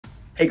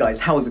Hey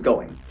guys, how's it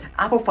going?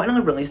 Apple finally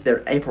released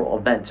their April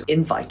event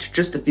invite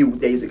just a few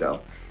days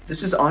ago.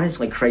 This is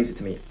honestly crazy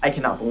to me. I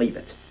cannot believe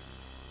it.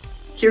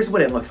 Here's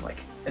what it looks like,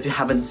 if you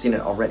haven't seen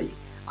it already.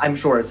 I'm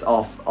sure it's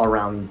off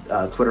around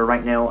Twitter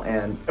right now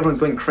and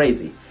everyone's going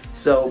crazy.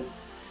 So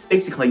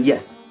basically,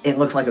 yes, it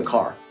looks like a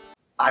car.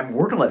 I'm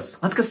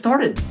wordless. Let's get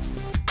started.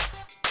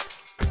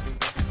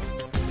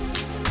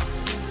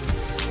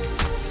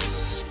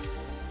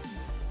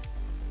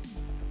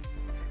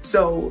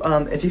 So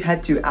if you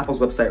head to Apple's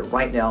website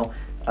right now,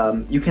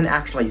 you can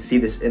actually see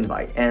this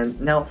invite. And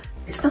now,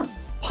 it's not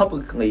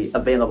publicly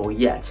available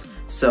yet.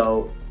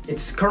 So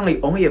it's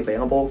currently only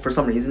available for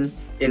some reason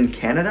in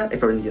Canada.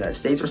 If you're in the United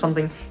States or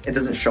something, it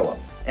doesn't show up.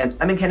 And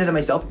I'm in Canada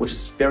myself, which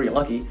is very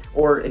lucky.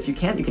 Or if you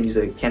can't, you can use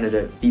a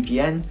Canada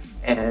VPN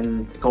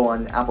and go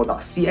on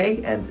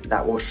apple.ca and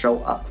that will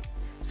show up.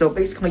 So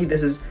basically,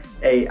 this is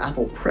a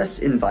Apple press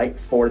invite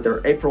for their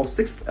April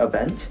 6th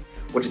event,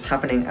 which is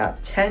happening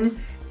at 10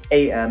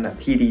 a.m.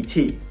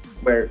 PDT,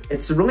 where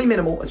it's really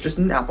minimal. It's just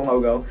an Apple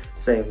logo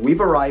saying we've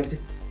arrived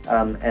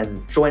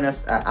and join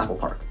us at Apple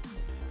Park.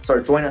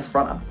 Sorry, join us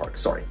from Apple Park,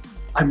 sorry.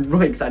 I'm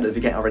really excited if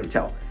you can't already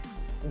tell.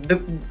 The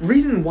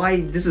reason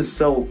why this is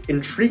so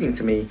intriguing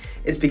to me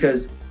is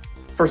because,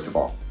 first of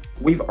all,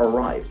 we've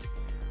arrived.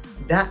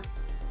 That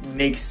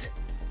makes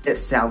it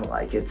sound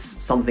like it's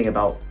something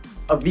about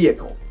a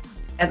vehicle.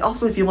 And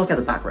also, if you look at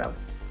the background,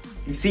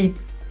 you see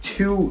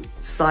two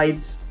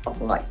sides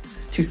of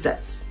lights, two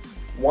sets.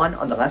 One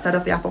on the left side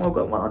of the Apple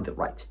logo, one on the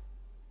right.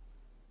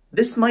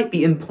 This might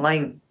be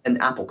implying an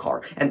Apple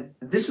car, and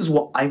this is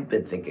what I've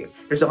been thinking.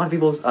 There's a lot of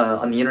people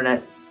on the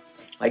internet,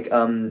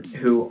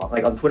 who,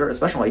 on Twitter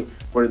especially,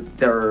 where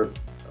they're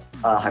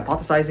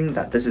hypothesizing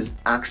that this is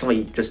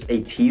actually just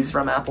a tease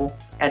from Apple,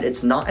 and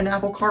it's not an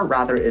Apple car,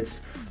 rather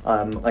it's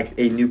like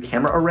a new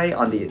camera array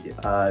on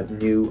the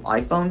new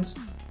iPhones,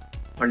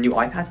 or new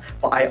iPads,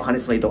 but I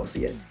honestly don't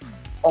see it.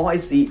 All I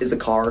see is a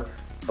car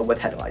with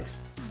headlights.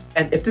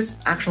 And if this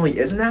actually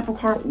is an Apple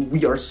car,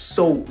 we are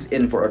so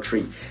in for a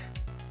treat.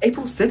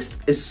 April 6th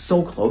is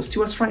so close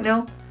to us right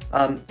now.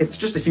 It's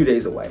just a few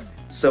days away.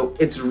 So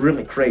it's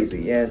really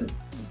crazy. And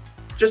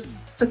just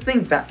to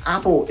think that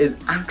Apple is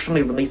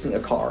actually releasing a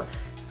car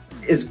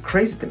is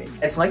crazy to me.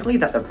 It's likely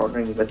that they're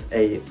partnering with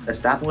a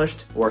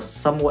established or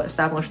somewhat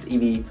established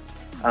EV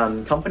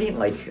company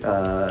like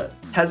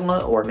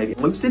Tesla or maybe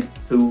Lucid,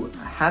 who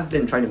have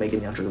been trying to make an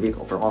electric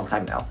vehicle for a long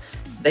time now.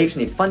 They just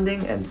need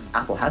funding, and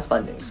Apple has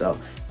funding. So,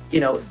 you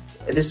know,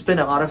 there's been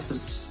a lot of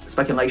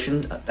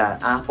speculation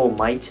that Apple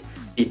might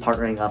be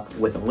partnering up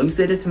with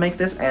Lucid to make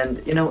this,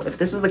 and, you know, if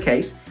this is the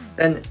case,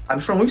 then I'm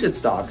sure Lucid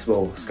stocks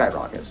will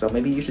skyrocket, so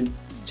maybe you should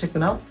check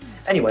them out.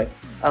 Anyway,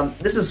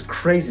 this is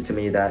crazy to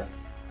me that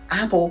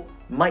Apple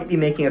might be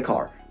making a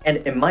car, and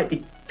it might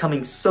be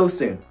coming so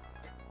soon.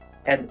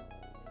 And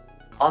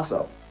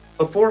also,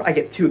 before I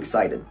get too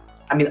excited,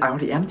 I mean, I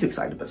already am too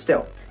excited, but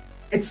still,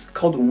 it's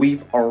called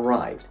We've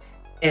Arrived.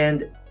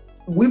 And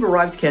we've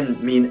arrived can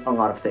mean a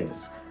lot of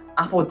things.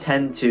 Apple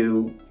tend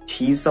to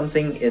tease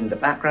something in the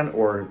background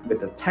or with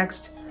the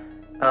text,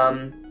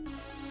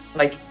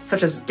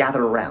 such as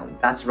gather around.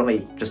 That's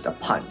really just a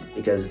pun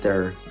because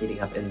they're meeting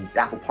up in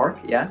Apple Park,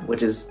 yeah,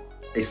 which is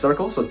a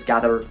circle, so it's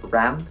gather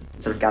around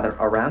instead of gather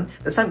around.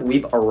 This time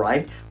we've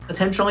arrived.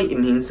 Potentially it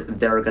means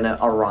they're gonna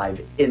arrive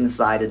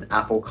inside an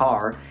Apple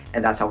car,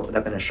 and that's how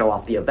they're gonna show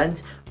off the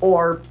event.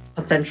 Or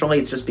potentially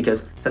it's just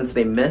because since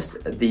they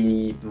missed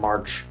the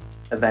March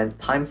event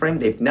timeframe,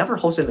 they've never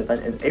hosted an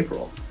event in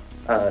April.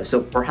 So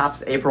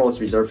perhaps April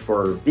is reserved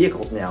for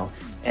vehicles now.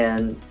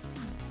 And,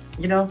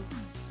 you know,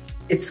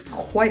 it's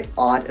quite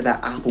odd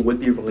that Apple would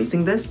be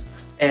releasing this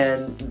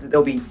and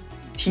they'll be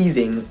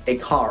teasing a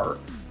car.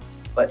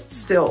 But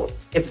still,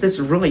 if this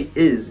really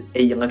is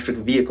an electric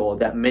vehicle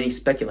that many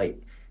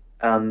speculate,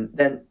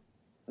 then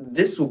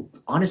this will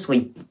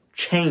honestly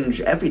change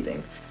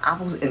everything.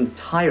 Apple's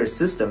entire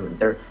system,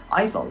 their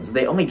iPhones,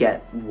 they only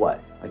get,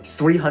 what, like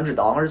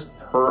 $300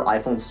 per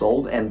iPhone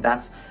sold, and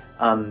that's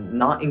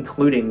not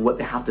including what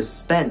they have to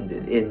spend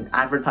in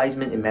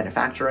advertisement, in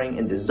manufacturing,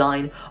 in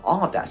design,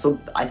 all of that. So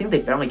I think they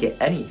barely get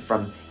any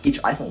from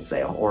each iPhone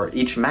sale or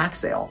each Mac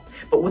sale.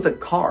 But with a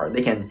car,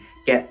 they can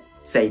get,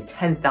 say,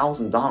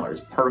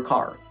 $10,000 per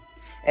car.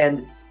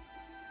 And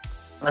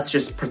let's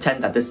just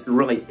pretend that this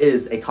really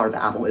is a car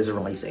that Apple is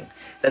releasing.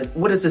 Then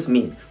what does this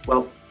mean?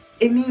 Well,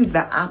 it means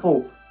that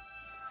Apple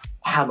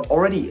have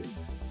already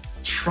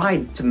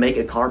tried to make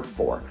a car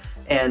before,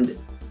 and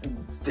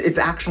it's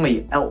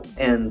actually out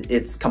and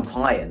it's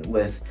compliant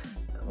with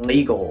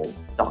legal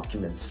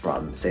documents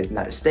from, say, the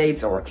United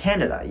States or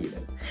Canada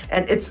even.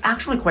 And it's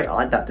actually quite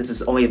odd that this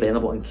is only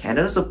available in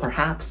Canada, so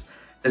perhaps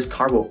this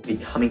car will be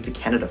coming to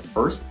Canada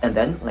first and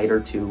then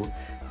later to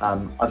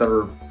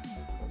other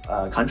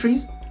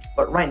countries.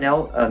 But right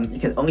now, you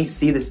can only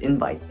see this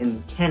invite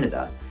in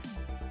Canada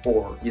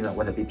or, you know,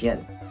 with a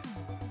VPN.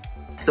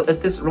 So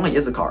if this really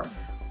is a car,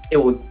 it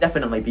will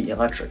definitely be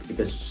electric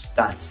because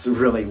that's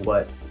really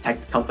what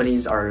tech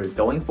companies are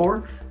going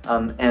for.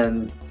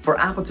 And for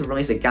Apple to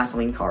release a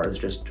gasoline car is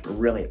just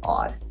really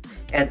odd.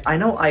 And I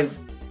know I've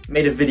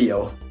made a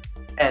video,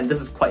 and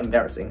this is quite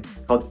embarrassing,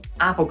 called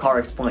Apple Car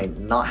Explained,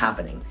 not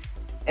happening.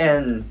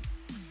 And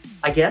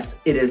I guess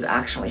it is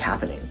actually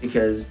happening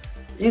because,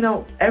 you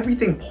know,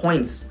 everything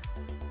points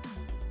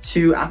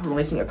to Apple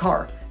releasing a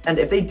car. And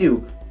if they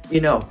do, you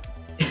know,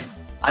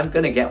 I'm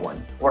gonna get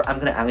one, or I'm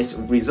gonna at least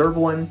reserve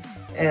one,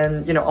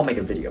 and, you know, I'll make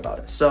a video about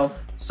it. So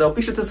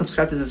be sure to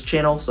subscribe to this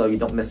channel so you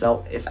don't miss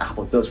out if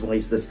Apple does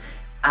release this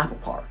Apple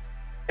Car.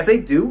 If they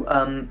do,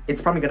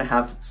 it's probably gonna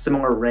have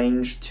similar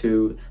range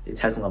to the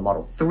Tesla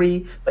Model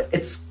 3, but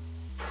it's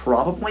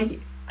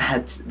probably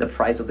at the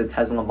price of the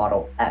Tesla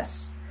Model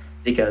S,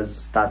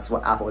 because that's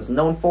what Apple is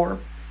known for.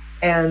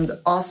 And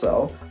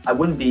also, I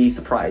wouldn't be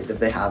surprised if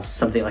they have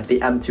something like the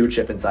M2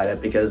 chip inside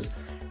it, because,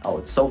 oh,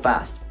 it's so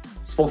fast.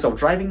 It's full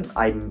self-driving,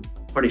 I'm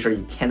pretty sure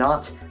you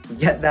cannot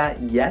get that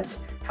yet.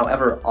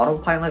 However,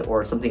 autopilot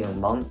or something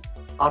among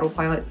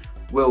autopilot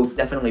will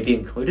definitely be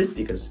included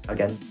because,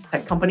 again,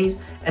 tech companies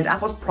and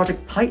Apple's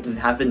Project Titan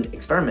have been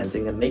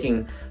experimenting and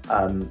making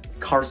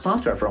car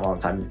software for a long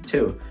time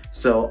too.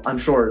 So I'm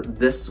sure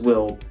this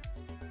will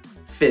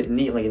fit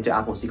neatly into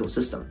Apple's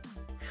ecosystem.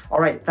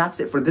 Alright, that's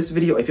it for this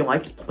video. If you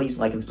liked, please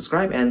like and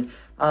subscribe, and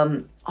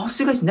I'll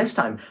see you guys next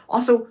time.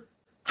 Also,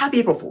 happy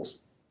April Fools!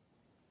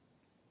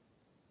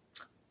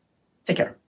 Take care.